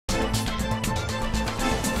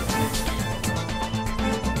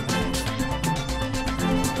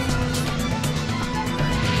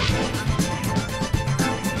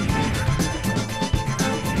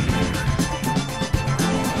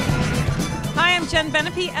Jen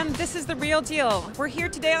Benepe, and this is The Real Deal. We're here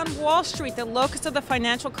today on Wall Street, the locus of the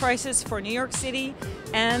financial crisis for New York City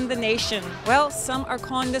and the nation. Well, some are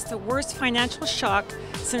calling this the worst financial shock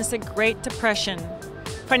since the Great Depression.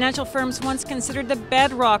 Financial firms once considered the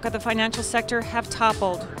bedrock of the financial sector have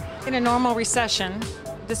toppled. In a normal recession,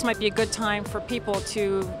 this might be a good time for people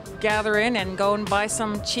to gather in and go and buy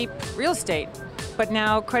some cheap real estate. But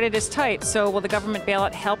now credit is tight, so will the government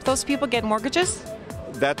bailout help those people get mortgages?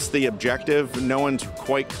 That's the objective. No one's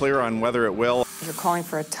quite clear on whether it will. You're calling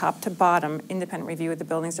for a top-to-bottom independent review of the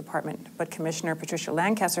Buildings Department, but Commissioner Patricia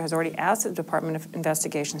Lancaster has already asked the Department of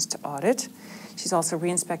Investigations to audit. She's also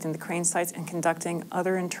re-inspecting the crane sites and conducting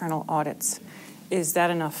other internal audits. Is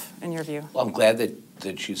that enough, in your view? Well, I'm glad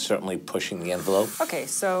that she's certainly pushing the envelope. Okay,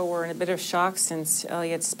 so we're in a bit of shock since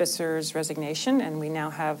Eliot Spitzer's resignation, and we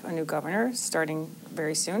now have a new governor starting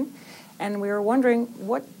very soon. And we were wondering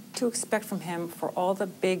what to expect from him for all the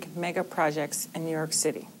big mega projects in New York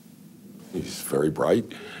City. He's very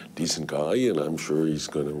bright, decent guy, and I'm sure he's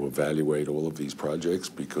going to evaluate all of these projects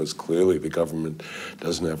because clearly the government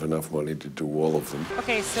doesn't have enough money to do all of them.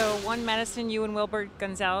 Okay, so One Madison, you and Wilbur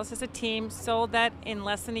Gonzalez as a team sold that in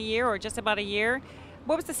less than a year or just about a year.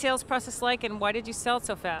 What was the sales process like and why did you sell it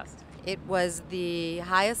so fast? It was the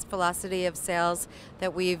highest velocity of sales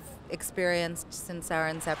that we've experienced since our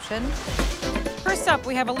inception. First up,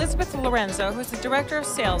 we have Elizabeth Lorenzo, who's the Director of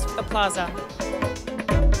Sales for the Plaza.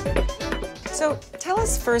 So tell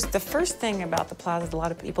us first, the first thing about the Plaza that a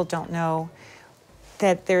lot of people don't know,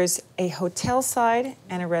 that there's a hotel side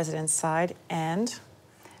and a residence side, and?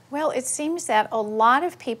 Well, it seems that a lot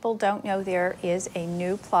of people don't know there is a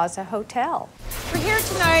new Plaza Hotel. We're here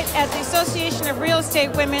tonight at the Association of Real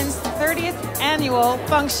Estate Women's 30th annual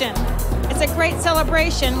function. It's a great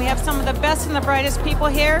celebration. We have some of the best and the brightest people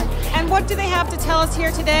here. And what do they have to tell us here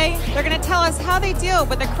today? They're going to tell us how they deal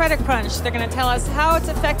with the credit crunch. They're going to tell us how it's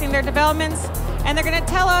affecting their developments. And they're going to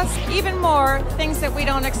tell us even more things that we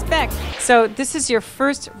don't expect. So this is your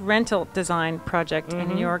first rental design project in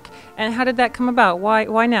New York. And how did that come about?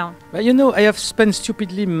 Why now? You know, I have spent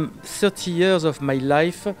stupidly 30 years of my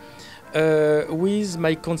life with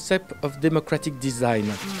my concept of democratic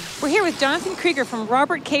design. We're here with Jonathan Krieger from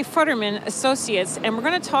Robert K. Futterman Associates, and we're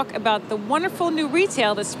going to talk about the wonderful new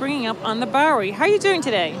retail that's springing up on the Bowery. How are you doing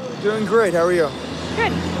today? Doing great. How are you?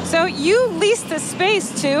 Good. So you leased the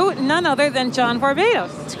space to none other than John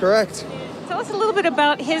Varvatos. That's correct. Tell us a little bit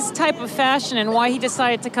about his type of fashion and why he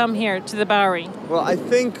decided to come here to the Bowery. Well, I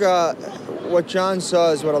think what John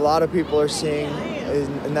saw is what a lot of people are seeing,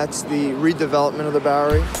 and that's the redevelopment of the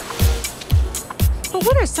Bowery. But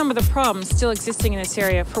what are some of the problems still existing in this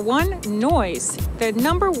area? For one, noise. The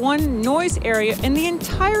 #1 noise area in the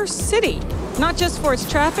entire city. Not just for its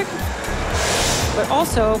traffic, but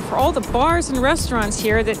also for all the bars and restaurants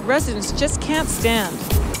here that residents just can't stand.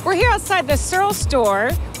 We're here outside the Searle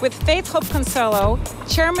store with Faith Hope Consuelo,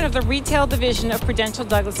 chairman of the retail division of Prudential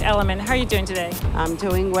Douglas Elliman. How are you doing today? I'm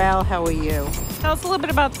doing well. How are you? Tell us a little bit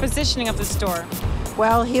about the positioning of the store.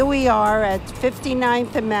 Well, here we are at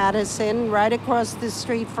 59th and Madison, right across the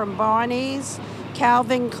street from Barney's,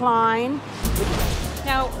 Calvin Klein.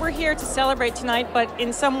 Now, we're here to celebrate tonight, but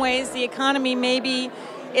in some ways the economy maybe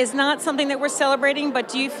is not something that we're celebrating, but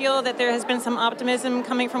do you feel that there has been some optimism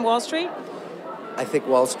coming from Wall Street? I think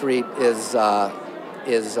Wall Street is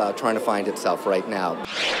trying to find itself right now.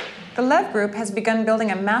 The Lev Group has begun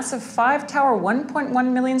building a massive 5-tower,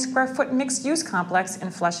 1.1 million square foot mixed-use complex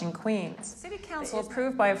in Flushing, Queens. City Council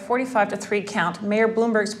approved by a 45-3 count Mayor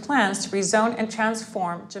Bloomberg's plans to rezone and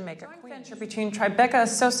transform Jamaica, Queens. A venture between Tribeca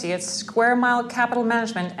Associates, Square Mile Capital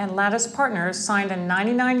Management, and Lattice Partners signed a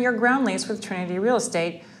 99-year ground lease with Trinity Real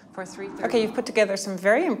Estate for $330. Okay, you've put together some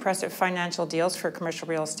very impressive financial deals for commercial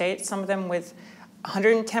real estate, some of them with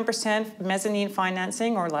 110% mezzanine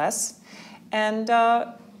financing or less. And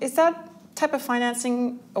is that type of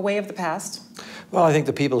financing a way of the past? Well, I think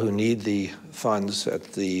the people who need the funds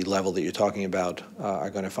at the level that you're talking about are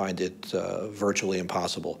going to find it virtually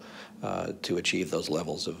impossible to achieve those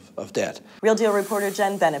levels of debt. Real Deal reporter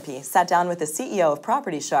Jen Benepe sat down with the CEO of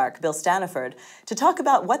Property Shark, Bill Staniford, to talk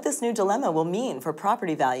about what this new dilemma will mean for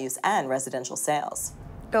property values and residential sales.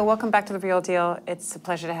 Bill, welcome back to The Real Deal. It's a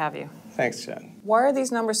pleasure to have you. Thanks, Jen. Why are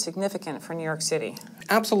these numbers significant for New York City?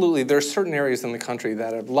 Absolutely. There are certain areas in the country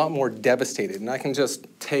that are a lot more devastated, and I can just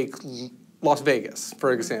take Las Vegas,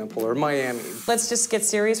 for example, or Miami. Let's just get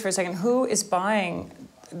serious for a second. Who is buying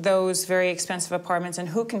those very expensive apartments, and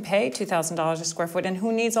who can pay $2,000 a square foot, and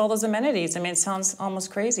who needs all those amenities? I mean, it sounds almost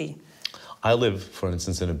crazy. I live, for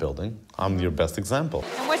instance, in a building. I'm your best example.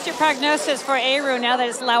 And what's your prognosis for ARU now that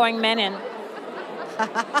it's allowing men in?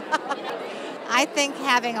 I think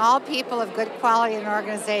having all people of good quality in an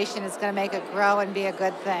organization is going to make it grow and be a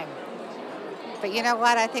good thing. But you know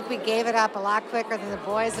what? I think we gave it up a lot quicker than the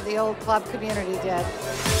boys of the old club community did.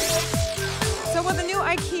 So will the new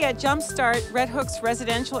IKEA jumpstart Red Hook's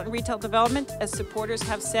residential and retail development, as supporters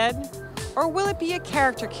have said? Or will it be a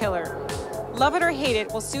character killer? Love it or hate it,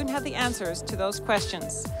 we'll soon have the answers to those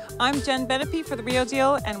questions. I'm Jen Benepe for The Real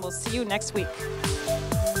Deal, and we'll see you next week.